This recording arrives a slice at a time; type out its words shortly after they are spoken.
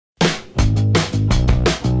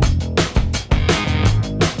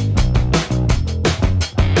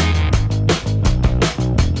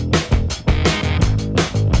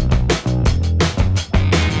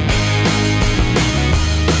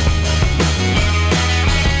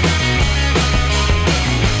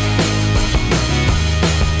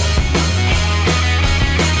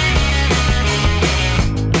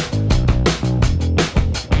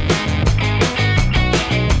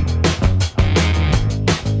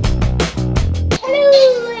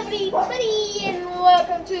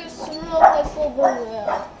of the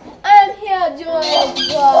world. I'm here joined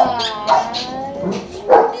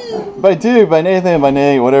by Nathan, by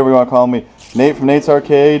Nate, whatever you want to call me. Nate from Nate's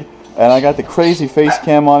Arcade. And I got the crazy face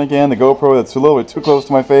cam on again, the GoPro that's a little bit too close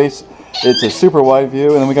to my face. It's a super wide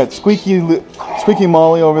view. And then we got Squeaky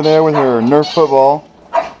Molly over there with her Nerf football.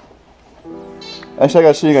 Actually, I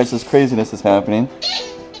gotta show you guys this craziness that's happening.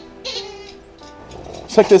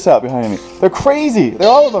 Check this out behind me. They're crazy. They're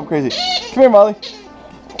all of them crazy. Come here, Molly.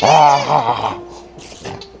 Ah.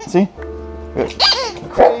 See?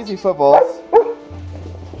 Crazy footballs.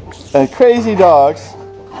 And crazy dogs.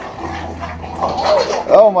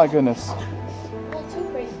 Oh my goodness.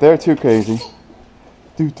 They're too crazy.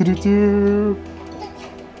 Do do do do.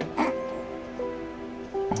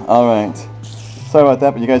 Alright. Sorry about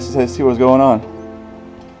that, but you guys just had to see what was going on.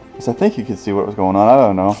 Because I think you could see what was going on. I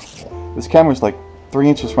don't know. This camera's like 3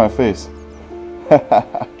 inches from my face.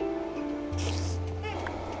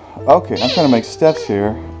 Okay, I'm trying to make steps here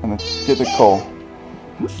and then get the coal.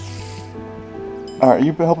 Alright, are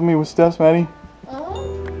you helping me with steps, Maddie?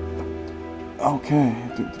 Okay,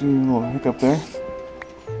 do a little hiccup there.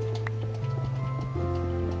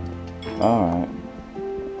 Alright.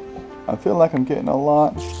 I feel like I'm getting a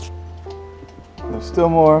lot. There's still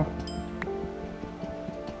more.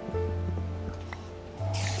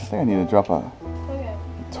 I think I need to drop a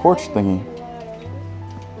torch thingy.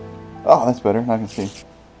 Oh, that's better. I can see.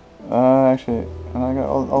 Actually, I got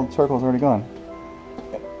all the charcoal's already gone.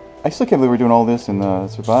 I still can't believe we're doing all this in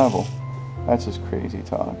survival. That's just crazy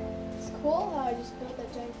talk. It's cool how I just built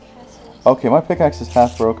that giant castle. Okay, my pickaxe is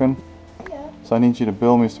half broken. Yeah. So I need you to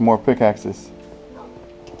build me some more pickaxes.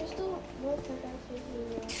 There's still more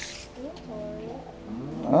pickaxes in your inventory.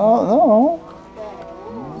 Oh,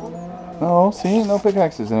 no. No, see? No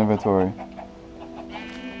pickaxes in inventory.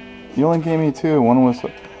 You only gave me 2. One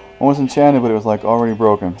was enchanted, but it was like already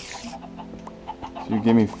broken. So you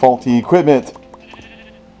gave me faulty equipment.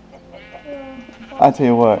 I tell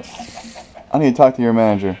you what, I need to talk to your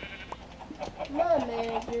manager. My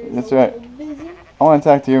manager. That's right. Busy. I want to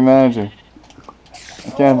talk to your manager.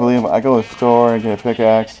 I can't believe it. I go to the store and get a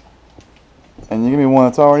pickaxe, and you give me one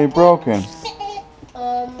that's already broken.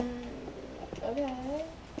 Okay.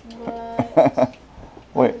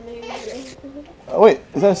 But Wait. Oh, wait,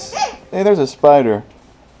 is that? Hey, there's a spider.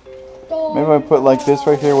 Maybe if I put like this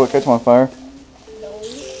right here, will it catch him on fire? No.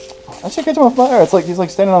 I should catch him on fire. It's like he's like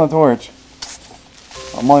standing on the torch.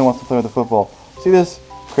 Molly wants to play with the football. See this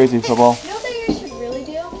crazy football? You know what you should really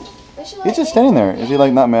do? They should, like, He's just standing there. Is he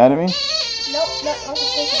like not mad at me? Nope, not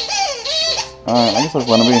just Alright, I guess let's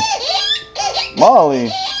let him be.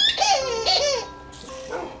 Molly!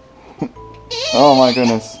 Oh my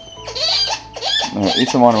goodness. Alright, eat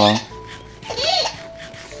some watermelon.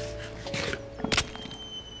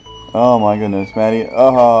 Oh my goodness, Maddie.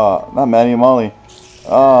 Not Maddie, Molly.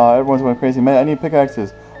 Everyone's going crazy. Maddie, I need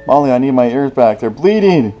pickaxes. Molly, I need my ears back. They're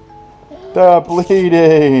bleeding. They're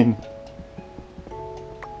bleeding.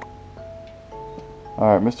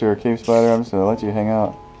 Alright, Mr. Cave Spider, I'm just going to let you hang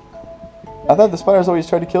out. I thought the spiders always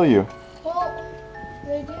tried to kill you. Well,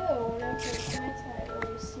 they do. Whenever it's nighttime,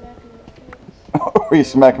 or you smack them in the face. Or you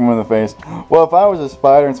smack him in the face. Well, if I was a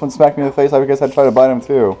spider and someone smacked me in the face, I guess I'd try to bite him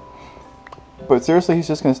too. But seriously, he's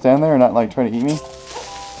just going to stand there and not like try to eat me?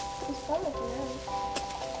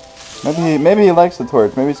 Maybe he likes the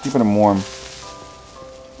torch. Maybe it's keeping him warm.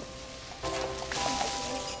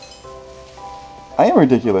 I am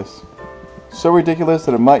ridiculous. So ridiculous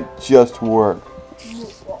that it might just work.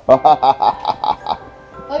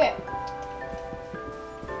 Okay.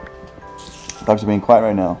 Dogs are being quiet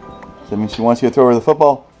right now. Does that mean she wants you to throw her the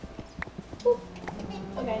football?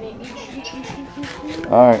 Okay,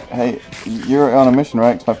 Alright, hey, you're on a mission,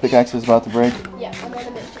 right? Because my pickaxe is about to break? yeah, I'm on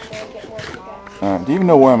a mission to get more pickaxe. Alright, do you even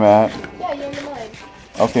know where I'm at? Yeah, you're in the mine.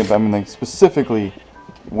 Okay, but I mean like specifically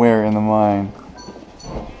where in the mine?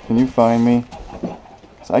 Can you find me?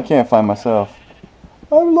 Because I can't find myself.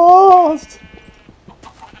 I'm lost!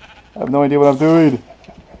 I have no idea what I'm doing.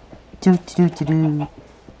 Do do do do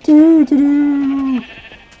do do do.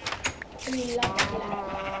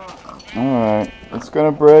 Alright, it's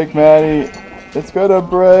gonna break, Maddie. It's gonna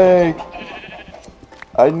break.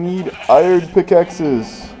 I need iron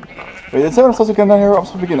pickaxes. Wait, is someone supposed to come down here? I'm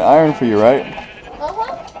supposed to be getting iron for you, right?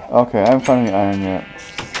 Uh-huh. Okay, I haven't found any iron yet.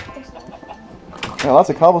 Yeah, lots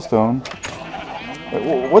of cobblestone.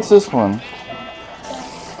 Wait, what's this one?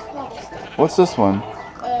 What's this one?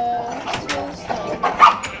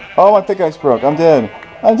 Oh, my pickaxe broke. I'm dead.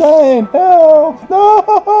 I'm dying. Help! No!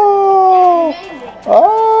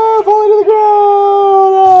 Ah, I'm falling to the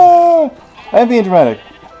ground! Ah! I'm being dramatic.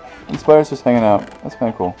 And spider's just hanging out. That's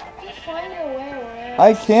kind of cool.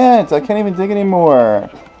 I can't even dig anymore.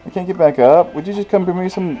 I can't get back up. Would you just come bring me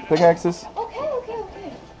some pickaxes? Okay.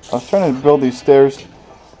 I was trying to build these stairs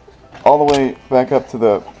all the way back up to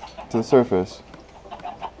the surface.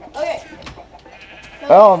 Okay.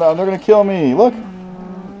 Oh no, they're gonna kill me. Look,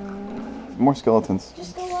 more skeletons.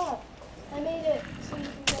 Just go up. I made it so you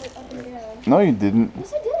can go up and down. No, you didn't.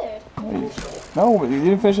 Yes, I did. No, you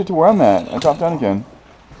didn't finish it to where I'm at. I dropped down again.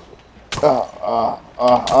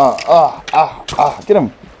 Get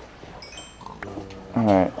him.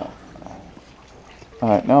 Alright.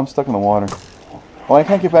 Alright, now I'm stuck in the water. Well, I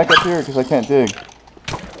can't get back up here because I can't dig.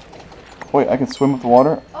 Wait, I can swim with the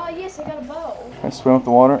water? Oh, yes, I got a bow. Can I swim with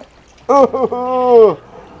the water? Oh!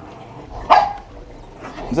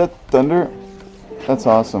 Is that thunder? That's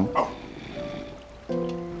awesome.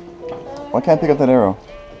 Why can't I pick up that arrow?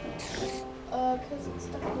 Because it's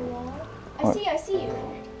stuck in the wall. I see you.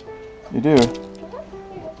 You do?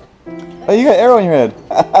 Oh, you got an arrow in your head.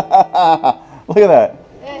 Look at that.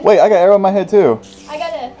 Wait, I got an arrow in my head too. I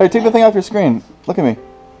got it. Hey, take the thing off your screen. Look at me.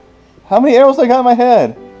 How many arrows do I got in my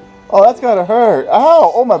head? Oh, that's gotta hurt.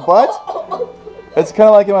 Ow! Oh, my butt. It's kind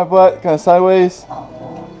of like in my butt, kind of sideways.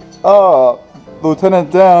 Oh,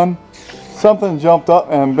 Lieutenant Dan, something jumped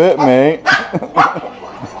up and bit me.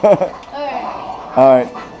 Alright.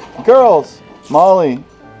 Girls, Molly,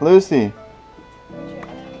 Lucy.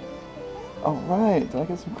 Alright, did I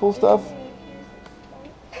get some cool stuff?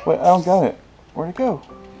 Wait, I don't got it. Where'd it go?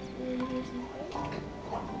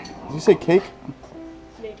 Did you say cake?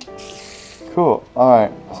 Cool.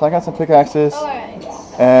 Alright, so I got some pickaxes.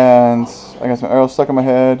 And I got some arrows stuck in my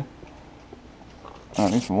head. I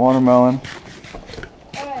need some watermelon.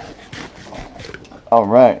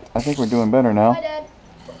 Alright, I think we're doing better now. Hi, Dad.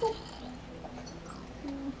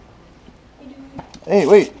 Hey,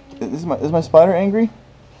 wait. Is my spider angry?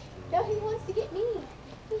 No, he wants to get me.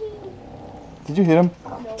 Did you hit him?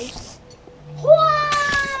 No.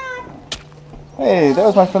 Hey, that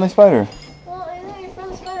was my friendly spider. Well, I know you're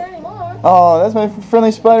friendly spider anymore. Oh, that's my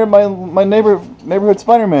friendly spider, my neighborhood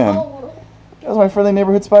Spider-Man. Oh. That was my friendly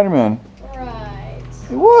neighborhood Spider-Man. Right.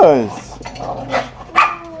 It was.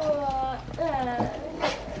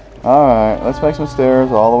 Alright, let's make some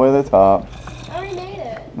stairs all the way to the top. I already made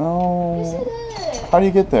it. No. Yes, I did. How do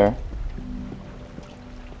you get there?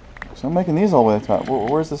 So I'm making these all the way to the top.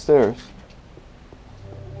 Where's the stairs?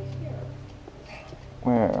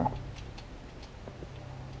 Where?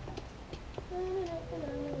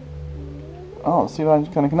 Oh, see, I'm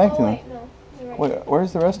kind of connecting them. No. Right Wait,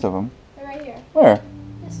 where's the rest of them? They're right here. Where?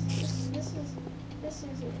 This is it. You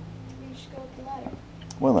should go with the ladder.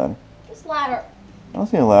 What ladder? This ladder. I don't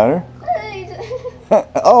see a ladder. Hey,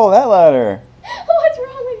 Oh, that ladder. what's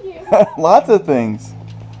wrong with you? Lots of things.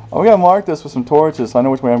 Oh, we gotta mark this with some torches so I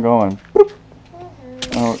know which way I'm going. Boop.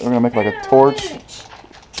 Oh, we're gonna make like a torch.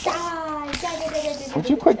 Would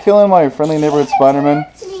you quit killing my friendly neighborhood Spider-Man?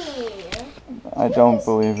 I don't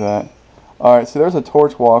believe that. Alright, so there's a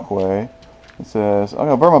torch walkway. It says, I'm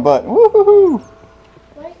gonna burn my butt. Woohoo!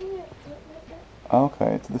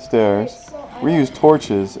 Okay, to the stairs. We use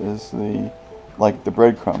torches as the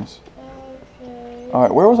breadcrumbs.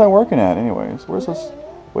 Alright, where was I working at anyways? Where's this?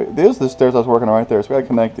 Wait, there's the stairs I was working on right there, so we gotta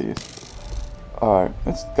connect these. Alright,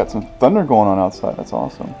 it's got some thunder going on outside, that's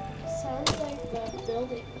awesome. Sounds like the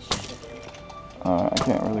building. Alright, I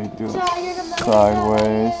can't really do it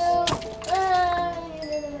sideways.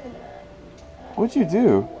 What'd you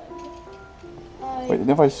do? Wait,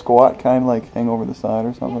 if I squat, kind of like hang over the side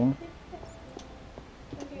or something?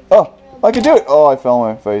 Oh, I can do it! Oh, I fell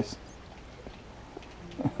on my face.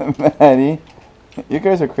 Maddie, you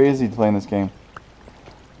guys are crazy playing this game.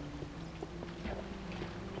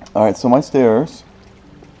 Alright, so my stairs.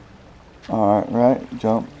 Alright, right,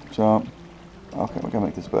 jump. Okay, we gotta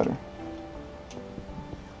make this better.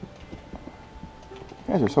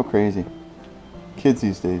 You guys are so crazy. Kids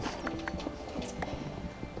these days.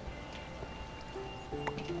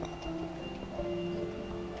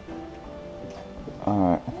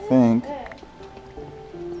 Alright, I think.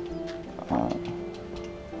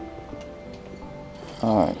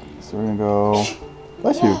 Alright, so we're gonna go.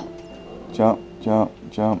 Bless you. Jump.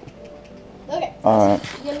 Okay. Alright.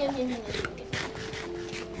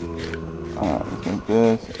 Alright, let's make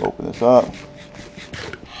this. Open this up.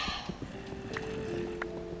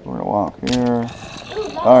 We're gonna walk here.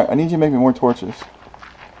 Alright, I need you to make me more torches.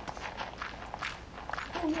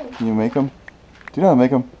 Can you make them? Do you know how to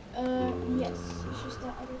make them? Yes. It's just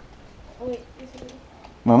that other. Oh wait, is it?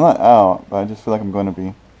 No, I'm not out, but I just feel like I'm going to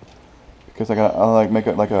be. Because I like make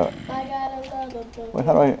it like a. Wait,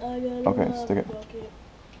 how do I? Okay, stick it.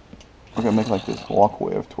 We're gonna make like this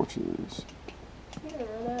walkway of torches. You gonna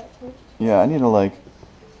run out of torches? Yeah, I need to like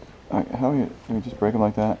Alright, how do we just break them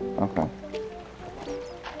like that? Okay.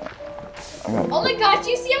 Oh my gosh,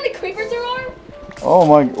 do you see how many creepers there are? Oh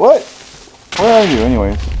my, what? Where are you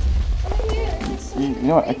anyways? Over here. There's so You many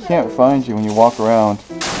know what, I creepers. can't find you when you walk around.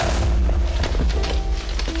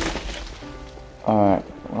 Alright,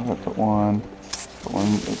 I'm gonna put one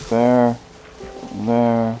right there,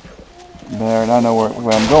 there, now I know where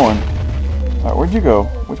I'm going. Alright, where'd you go?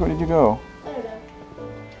 Which way did you go? I don't know.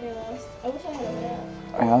 I lost. I wish I had a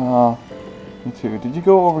map. Me too. Did you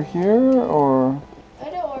go over here, or? I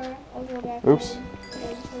know where. I'll go back. Oops.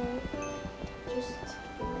 Just.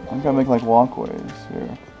 I gotta make like walkways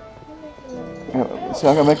here. Yeah, see,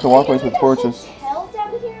 I gotta make the walkways with torches. Hotel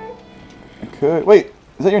down here? I could. Wait,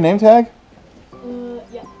 is that your name tag?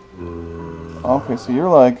 Yeah. Okay, so you're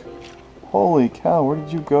like, holy cow, where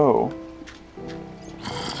did you go?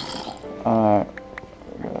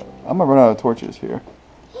 I'm gonna run out of torches here.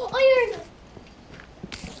 Iron!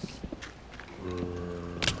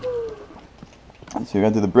 So you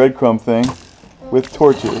gotta do the breadcrumb thing with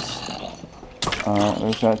torches.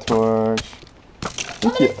 There's that torch.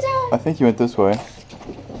 I think you went this way.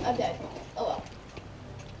 I'm dead. Oh well.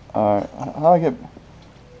 Alright, how do I get...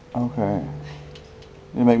 Okay.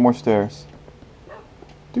 Need to make more stairs.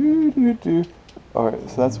 Alright,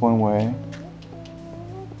 so that's one way.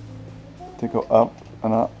 To go up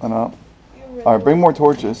and up and up. Alright, bring more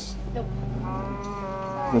torches. Nope.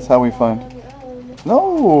 That's how we find...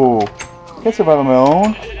 No! I can't survive on my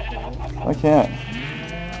own. I can't.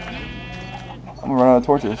 I'm gonna run out of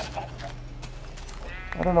torches.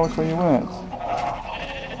 I don't know which way you went.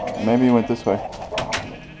 Maybe you went this way.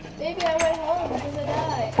 Maybe I went home because I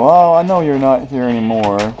died. Well, I know you're not here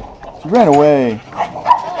anymore. You ran away. Oh,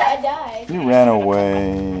 I died. You ran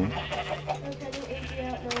away.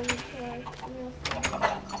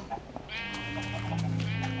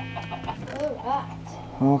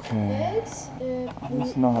 Okay. I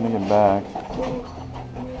just know how to get back.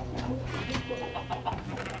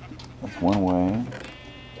 That's one way.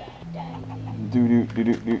 Do.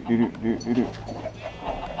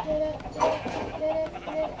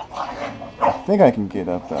 I think I can get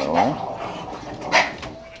up that way.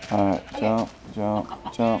 Alright,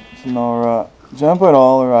 jump, Sonora. Jump it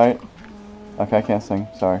all, alright. Okay, I can't sing,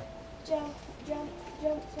 sorry. Jump,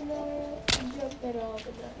 Sonora. Jump it all.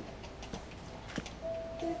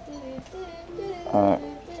 Alright.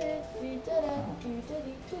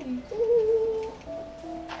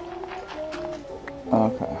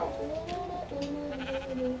 Okay.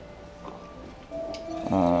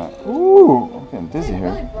 Ooh, I'm getting dizzy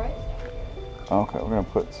here. Okay, we're gonna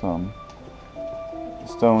put some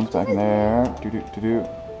stones back in there.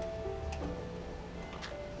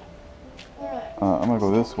 I'm gonna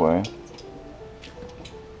go this way.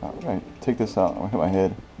 Alright, take this out. I'm gonna hit my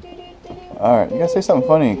head. Alright, you gotta say something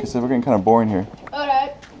funny because we're getting kind of boring here.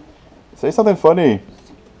 Alright. Say something funny.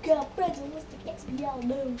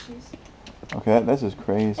 Okay, that's just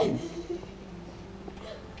crazy.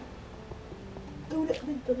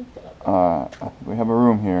 Alright, we have a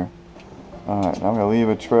room here. Alright, now I'm gonna leave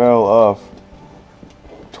a trail of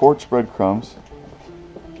torch breadcrumbs.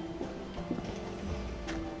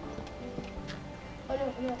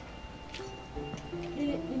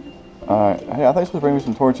 Alright, hey, I thought you were supposed to bring me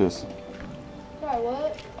some torches. Alright,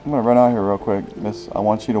 what? I'm gonna run out here real quick, miss. I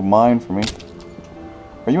want you to mine for me.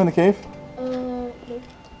 Are you in the cave? No.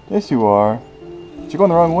 Yes, you are. But you're going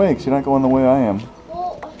the wrong way because you're not going the way I am.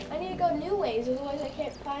 Well, I need to go new ways, otherwise I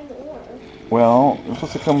can't find the ore. Well, you're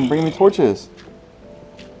supposed to come and bring me torches.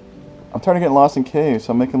 I'm tired of getting lost in caves,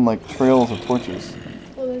 so I'm making like trails of torches.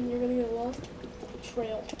 Well, then you're gonna get lost.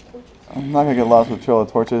 Trail of torches. I'm not gonna get lost with a trail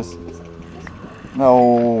of torches.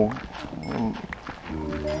 No.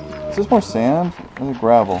 Is this more sand? Or is it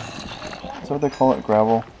gravel? Is that what they call it?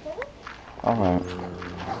 Gravel? Alright.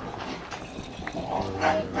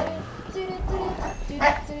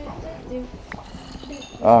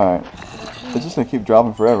 Alright. It's just gonna keep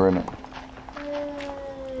dropping forever, isn't it?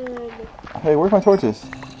 Hey, where's my torches?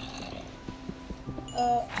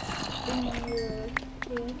 In your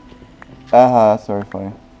room. Aha, that's very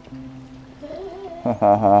funny.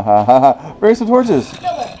 Bring some torches!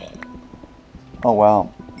 Oh wow,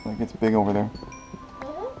 it gets big over there.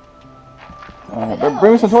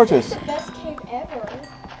 Bring me some torches! This is the best cave ever.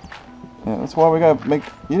 Yeah, that's why we gotta make...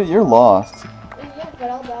 You're lost. Yeah, but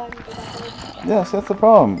I'll die. Yes, that's the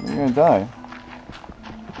problem. You're gonna die.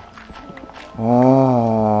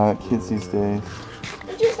 Ah, kids these days.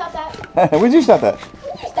 Would you stop that? Would you stop that?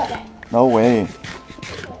 Would you stop that? No way.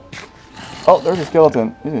 Oh, there's a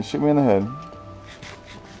skeleton. He's gonna shoot me in the head.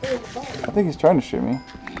 I think he's trying to shoot me.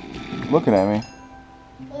 He's looking at me.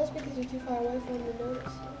 Well, that's because you're too far away for him to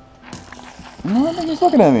notice. No, I think he's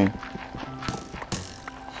looking at me.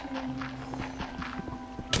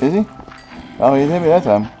 Is he? Oh, he hit me that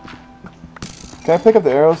time. Can I pick up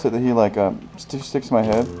the arrows so that he like sticks to my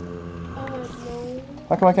head? No.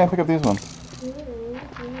 How come I can't pick up these ones?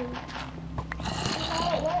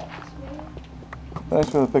 I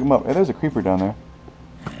should be able to pick them up. Hey, there's a creeper down there.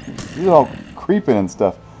 He's all creeping and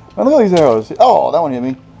stuff. Now look at these arrows. Oh, that one hit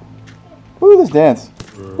me. Woo, this dance.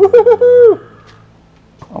 Woohoo!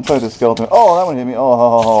 I'm playing with the skeleton. Oh, that one hit me. Oh,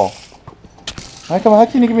 ho, ho, ho. How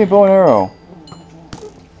can you give me a bow and arrow?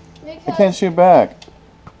 I can't shoot back.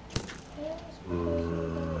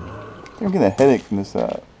 I'm getting a headache from this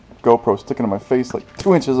GoPro sticking in my face like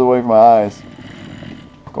 2 inches away from my eyes.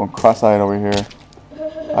 Going cross-eyed over here.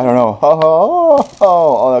 I don't know.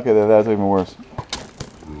 Oh, okay, that's even worse.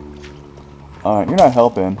 Alright, you're not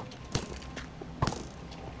helping.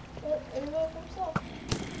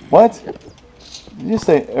 What? Did you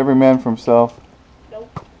say every man for himself?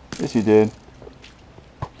 Nope. Yes, you did.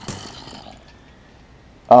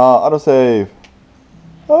 Autosave.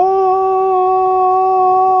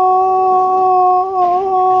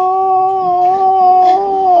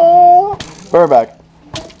 Back.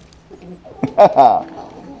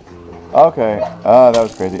 Okay. That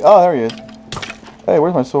was crazy. Oh, there he is. Hey,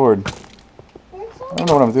 where's my sword? I don't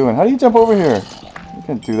know what I'm doing. How do you jump over here? You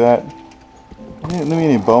can't do that. You didn't leave me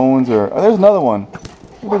any bones or... Oh, there's another one.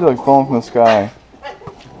 They're like falling from the sky.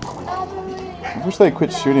 I wish they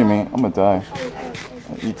quit shooting me. I'm gonna die.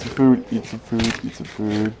 Eat some food, eat some food, eat some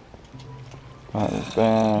food. Alright, there's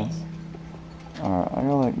bats. Alright, I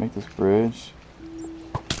gotta like make this bridge.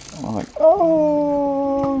 I'm like,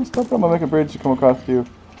 oh, stop it. I'm gonna make a bridge to come across to you.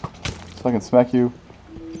 So I can smack you.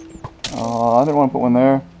 Oh, I didn't want to put one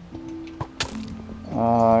there. I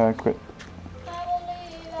gotta quit.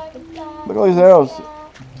 Look at all these arrows.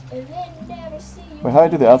 Wait, how do I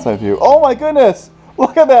do the outside view? Oh my goodness!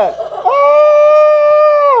 Look at that!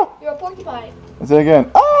 Ah! You're a porcupine. Let's say it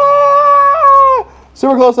again. Ah!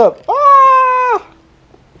 Super close up. Ah!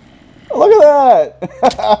 Look at that!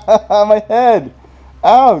 My head.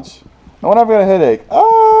 Ouch! No wonder I've got a headache.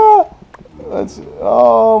 Ah!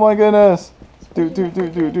 Oh my goodness! Do.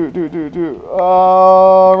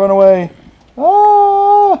 Oh, run away!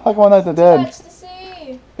 Ah! How come I'm not dead? Touch the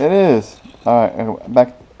sea. It is. All right,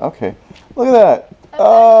 back. Okay. Look at that.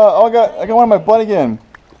 Oh, I got one in my butt again.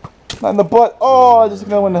 Not in the butt. Oh, I just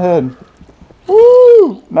got one in the head.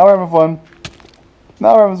 Woo! Now we're having fun.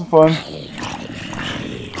 Now we're having some fun.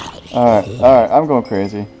 All right. I'm going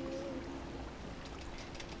crazy.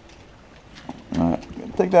 Alright,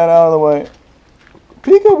 take that out of the way.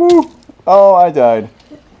 Peekaboo! Oh, I died.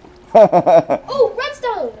 Oh,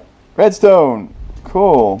 redstone! Redstone!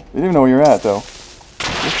 Cool. You didn't even know where you're at, though.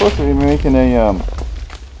 You're supposed to be making a,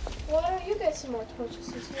 Why don't you get some more torches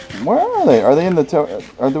here? Where are they? Are they in the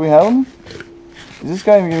or do we have them? Is this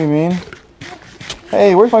guy gonna be mean?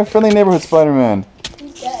 Hey, where's my friendly neighborhood Spider-Man?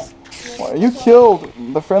 He's dead. Well, you killed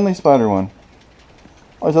the friendly spider one.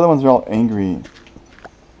 Oh, these other ones are all angry.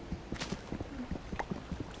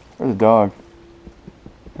 Where's the dog?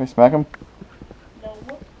 Can I smack him? No,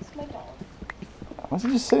 it's my dog. Why's he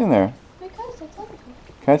just sitting there? Because I told him.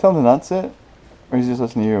 Can I tell him to not sit? Or is he just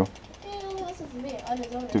listening to you? He only listens to me on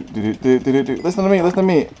his own. Do. Listen to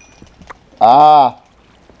me. Ah!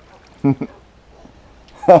 It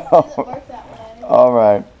doesn't work that way.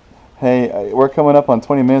 Alright. Hey, we're coming up on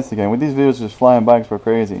 20 minutes again. With these videos just flying by because we're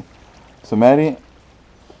crazy. So, Maddie,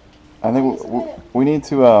 I think we need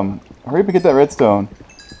to hurry up and get that redstone.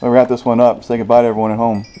 We'll wrap this one up. Say goodbye to everyone at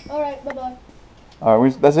home. Alright, bye-bye.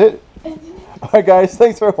 Alright, that's it? Alright guys,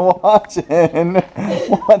 thanks for watching.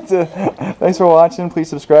 Thanks for watching. Please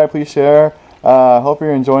subscribe, please share. Hope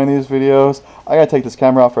you're enjoying these videos. I gotta take this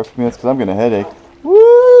camera off for a few minutes because I'm getting a headache.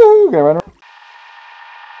 Woo! Gotta run around.